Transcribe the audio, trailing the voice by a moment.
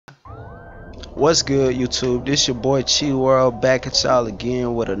What's good, YouTube? This your boy Chi World back at y'all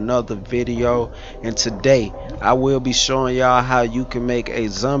again with another video, and today I will be showing y'all how you can make a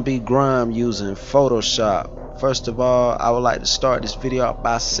zombie grime using Photoshop. First of all, I would like to start this video off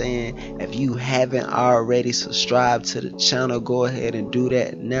by saying, if you haven't already subscribed to the channel, go ahead and do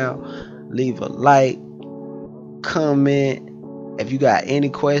that now. Leave a like, comment. If you got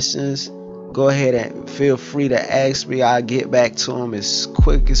any questions, go ahead and feel free to ask me. I'll get back to them as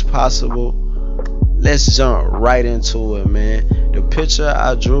quick as possible. Let's jump right into it, man. The picture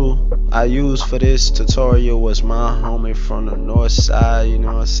I used for this tutorial was my homie from the north side, you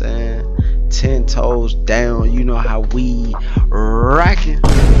know what I'm saying? 10 toes down, you know how we rockin'.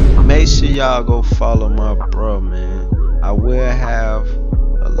 Make sure y'all go follow my bro, man. I will have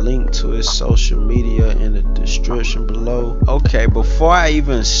a link to his social media in the description below. Okay, before I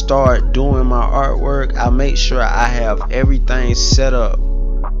even start doing my artwork, I make sure I have everything set up.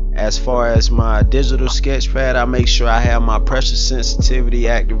 As far as my digital sketch pad, I make sure I have my pressure sensitivity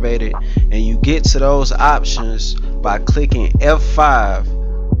activated, and you get to those options by clicking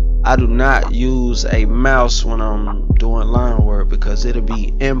F5. I do not use a mouse when I'm doing line work because it'll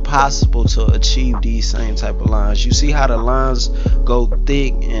be impossible to achieve these same type of lines. You see how the lines go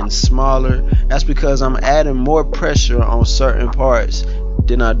thick and smaller? That's because I'm adding more pressure on certain parts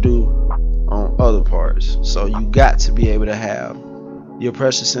than I do on other parts. So you got to be able to have your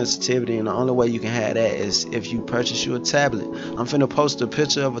pressure sensitivity, and the only way you can have that is if you purchase you a tablet. I'm finna post a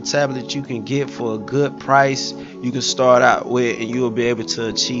picture of a tablet you can get for a good price. You can start out with, and you will be able to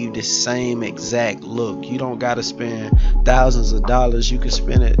achieve the same exact look. You don't gotta spend thousands of dollars. You can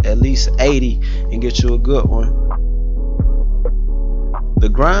spend at least 80 and get you a good one. The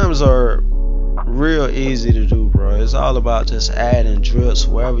grimes are real easy to do, bro. It's all about just adding drips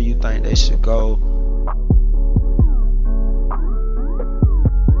wherever you think they should go.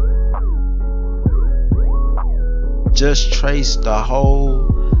 Just trace the whole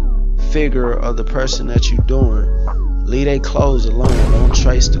figure of the person that you're doing. Leave their clothes alone. Don't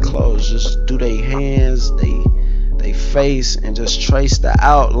trace the clothes. Just do their hands, they face, and just trace the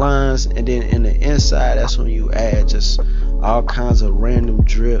outlines. And then in the inside, that's when you add just all kinds of random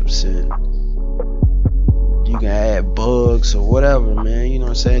drips, and you can add bugs or whatever, man. You know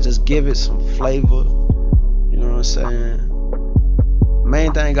what I'm saying? Just give it some flavor. You know what I'm saying?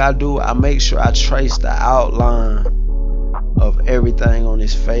 Main thing I do, I make sure I trace the outline of everything on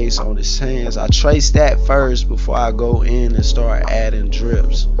his face, on his hands. I trace that first before I go in and start adding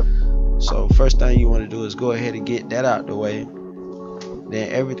drips. So first thing you want to do is go ahead and get that out the way.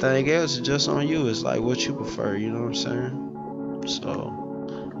 Then everything else is just on you. It's like what you prefer, you know what I'm saying? So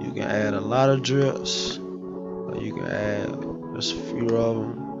you can add a lot of drips, or you can add just a few of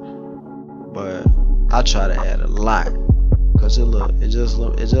them, but I try to add a lot. Cause it just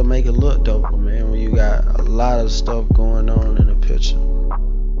make it look dope, man, when you got a lot of stuff going on in the picture.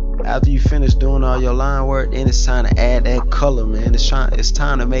 After you finish doing all your line work, then it's time to add that color, man. It's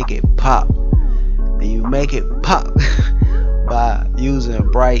time to make it pop, and you make it pop by using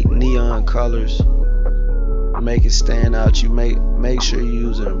bright neon colors to make it stand out. You make sure you're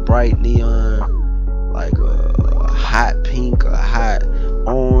using bright neon, like a hot pink, a hot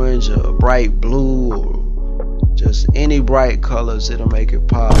orange, or a bright blue, or just any bright colors. It'll make it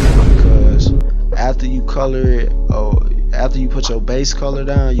pop. Because after you color it, or after you put your base color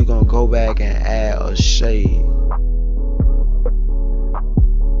down, you're gonna go back and add a shade.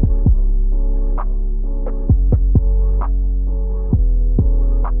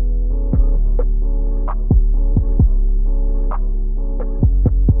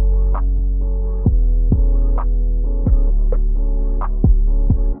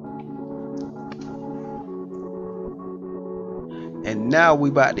 And now we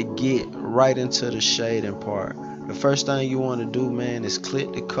about to get right into the shading part. The first thing you want to do, man, is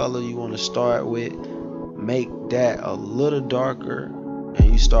click the color you want to start with, make that a little darker,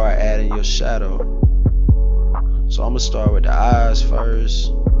 and you start adding your shadow. So I'm gonna start with the eyes first.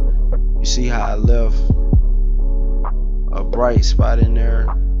 You see how I left a bright spot in there?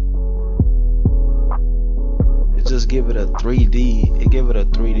 Just give it a 3D, give it a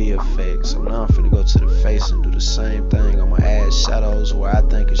 3D effect. So now I'm finna go to the face and do the same thing. I'm gonna add shadows where I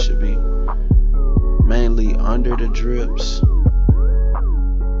think it should be, mainly under the drips,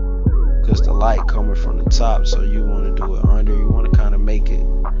 because the light coming from the top, so you want to do it under. You want to kind of make it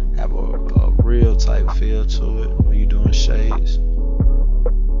have a real type feel to it when you're doing shades.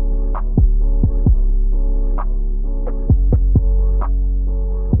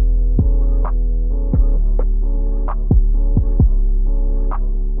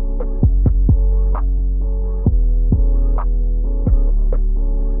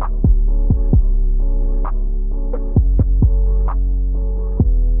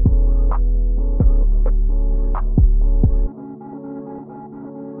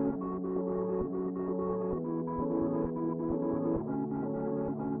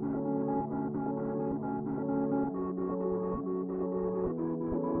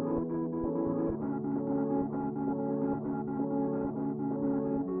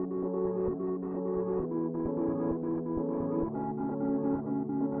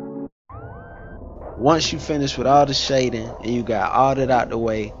 Once you finish with all the shading and you got all that out the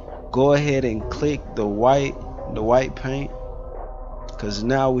way, go ahead and click the white paint, because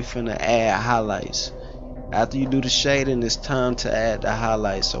now we finna add highlights. After you do the shading, it's time to add the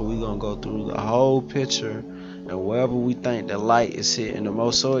highlights. So we're gonna go through the whole picture and wherever we think the light is hitting the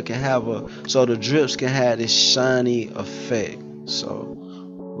most, so it can have so the drips can have this shiny effect. So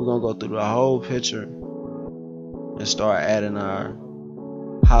we're gonna go through the whole picture and start adding our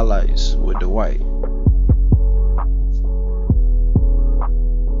highlights with the white.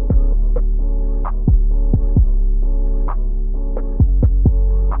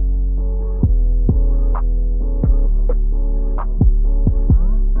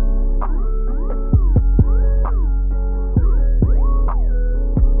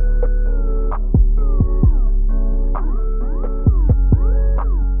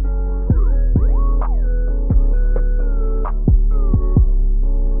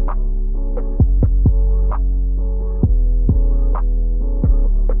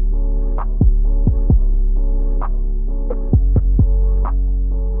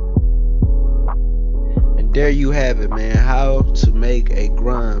 There you have it, man. How to make a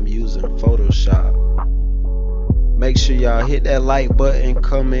grime using Photoshop. Make sure y'all hit that like button,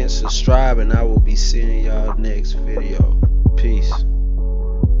 comment, subscribe, and I will be seeing y'all next video. Peace.